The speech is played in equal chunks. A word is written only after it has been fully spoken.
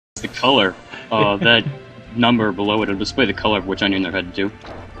the color. That number below it'll display the color of which onion they're headed to.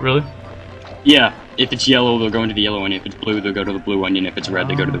 Really? Yeah, if it's yellow, they'll go into the yellow onion. If it's blue, they'll go to the blue onion. If it's red,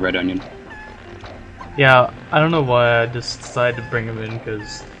 they go to the red onion. Yeah, I don't know why I just decided to bring them in,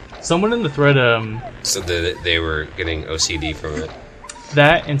 because someone in the thread, So they were getting OCD from it.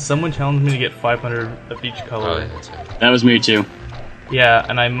 that, and someone challenged me to get 500 of each color. Oh, yeah, that's right. That was me too. Yeah,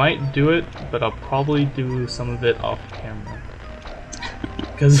 and I might do it, but I'll probably do some of it off camera.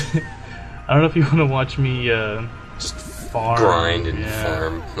 Because I don't know if you want to watch me Just farm. grind and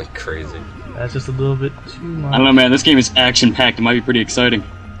farm like crazy. That's just a little bit too much. I don't know, man. This game is action-packed. It might be pretty exciting.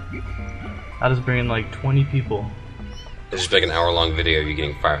 I'll just bring in like 20 people, It's just like an hour-long video of you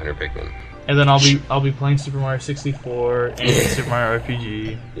getting 500 Pikmin. and then I'll be playing Super Mario 64 and Super Mario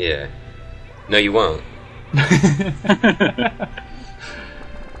RPG. Yeah. No, you won't.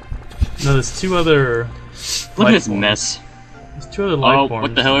 No, there's two other. Look at this forms. mess. There's two other life Oh, forms.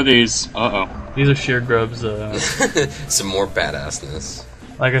 what the hell are these? Uh-oh. These are sheer grubs. Some more badassness.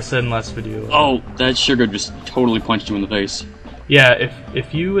 Like I said in last video. Oh, that sugar just totally punched you in the face. Yeah,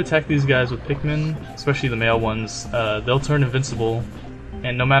 if you attack these guys with Pikmin, especially the male ones, they'll turn invincible,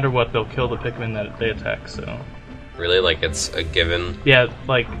 and no matter what, they'll kill the Pikmin that they attack. So. Really? Like it's a given? Yeah,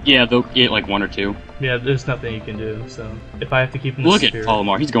 like Yeah, they'll get like one or two. yeah, there's nothing you can do. So if I have to keep him, Look at spirit.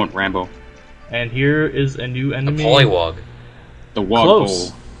 Palomar. He's going Rambo. And here is a new A enemy. polywog. The wog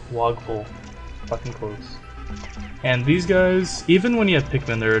Close. pole. Wogpole. Fucking close. And these guys, even when you have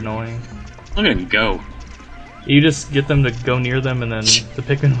Pikmin, they're annoying. Look at him go. You just get them to go near them, and then the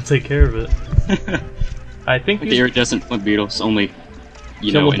Pikmin will take care of it. I think Like these, the iridescent flint beetles, only,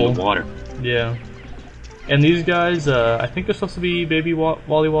 you know, in Killable. the water. yeah. And these guys, I think they're supposed to be baby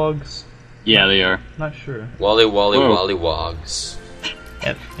Wollywogs. Yeah, they are. Not sure. Wally Wally Whoa. Wally Wogs.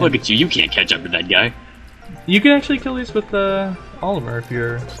 And Look at you. You can't catch up to that guy. you can actually kill these with Oliver if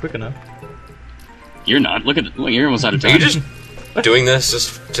you're quick enough. You're not. Look, you're almost out of Are time. you just doing this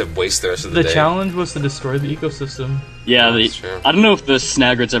just to waste the rest of the The day? challenge was to destroy the ecosystem. Yeah, That's true. I don't know if the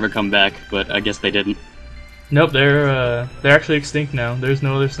Snagrets ever come back, but I guess they didn't. Nope, they're actually extinct now. There's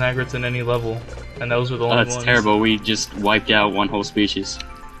no other Snagrets in any level, and those were the Oh, only that's ones. terrible. We just wiped out one whole species.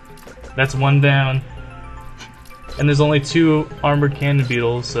 That's one down. And there's only 2 armored cannon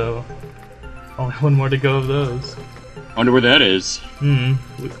beetles, so only one more to go of those. Wonder where that is. We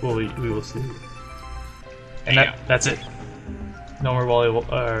will see. And that's it. No more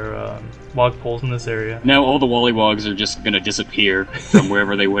wog poles in this area. Now all the Wollywogs are just gonna disappear from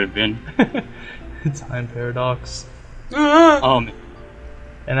wherever they would have been. Time paradox. And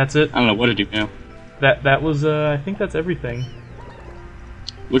And that's it. I don't know what to do now. That was I think that's everything.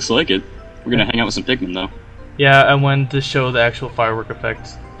 Looks like it. We're gonna hang out with some Pikmin though. Yeah, I wanted to show the actual firework effect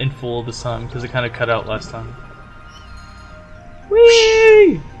in full this time because it kind of cut out last time.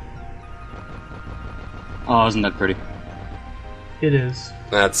 Whee! Oh, isn't that pretty? It is.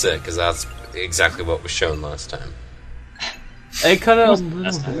 That's it, because that's exactly what was shown last time. It cut out a It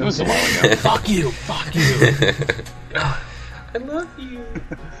little was bit. a while ago. Fuck you! Fuck you! I love you.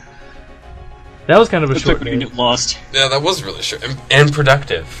 That was kind of a It short took me to game. get lost. Yeah, that was really short and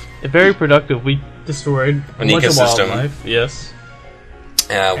productive. Very productive. We destroyed a An bunch of ecosystem. wildlife. Yes.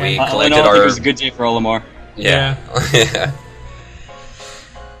 We All in collected all, I think our. it was a good day for Olimar. Yeah. Yeah.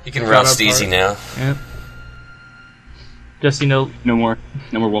 You can Cut rest our easy part. now. Yep. Just No more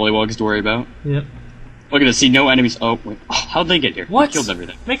Wollywogs to worry about. Yep. Look at this. See, no enemies. Oh, wait. Oh, how'd they get here? What? They killed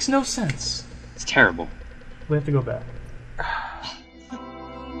everything. Makes no sense. It's terrible. We have to go back.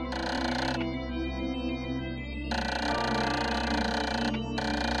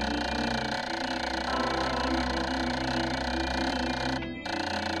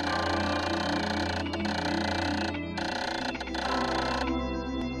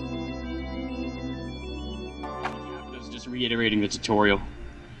 Just reiterating the tutorial.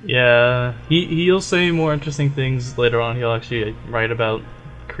 Yeah, he'll say more interesting things later on. He'll actually write about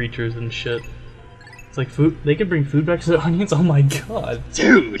creatures and shit. It's like food. They can bring food back to the onions. Oh my god,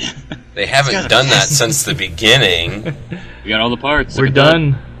 Dude! They haven't done that since the beginning. We got all the parts. we're Look at that.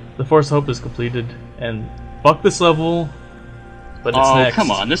 done. The Force Hope is completed, and fuck this level. But it's Oh, next.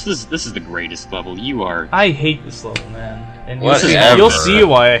 come on. This is the greatest level. You are... I hate this level, man. And Whatever. you'll see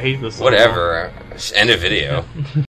why I hate this level. Whatever. End of video.